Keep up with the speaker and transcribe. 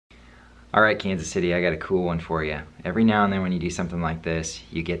All right, Kansas City, I got a cool one for you. Every now and then when you do something like this,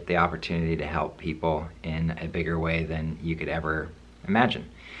 you get the opportunity to help people in a bigger way than you could ever imagine.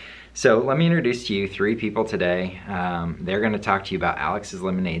 So let me introduce to you 3 people today. They're gonna talk to you about Alex's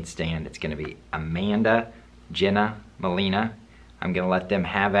Lemonade Stand. It's gonna be Amanda, Jenna, Melina. I'm gonna let them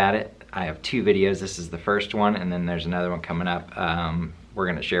have at it. I have 2 videos. This is the first one, and then there's another one coming up we're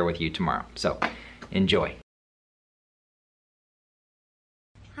gonna share with you tomorrow. So enjoy.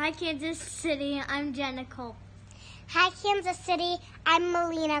 Hi Kansas City, I'm Jenna Cole. Hi Kansas City, I'm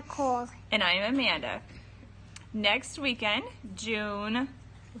Melina Cole. And I'm Amanda. Next weekend, June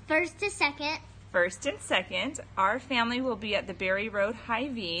 1st to 2nd. 1st and 2nd, our family will be at the Berry Road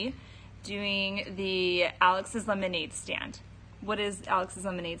Hy-Vee doing the Alex's Lemonade Stand. What is Alex's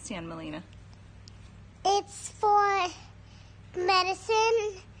Lemonade Stand, Melina? It's for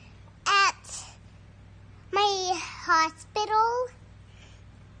medicine at my hospital.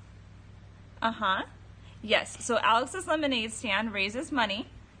 Yes, so Alex's Lemonade Stand raises money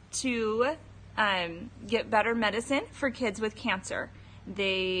to get better medicine for kids with cancer.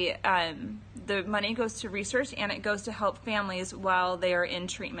 The money goes to research and it goes to help families while they are in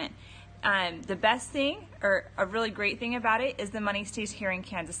treatment. The best thing, or a really great thing about it, is the money stays here in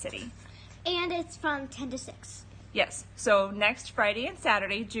Kansas City. And it's from 10 to 6. Yes, so next Friday and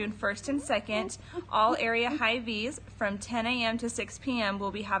Saturday, June 1st and 2nd, all area Hy-Vees from 10 a.m. to 6 p.m.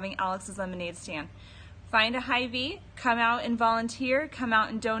 will be having Alex's Lemonade Stand. Find a Hy-Vee, come out and volunteer, come out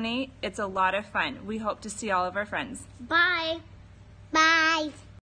and donate. It's a lot of fun. We hope to see all of our friends. Bye. Bye.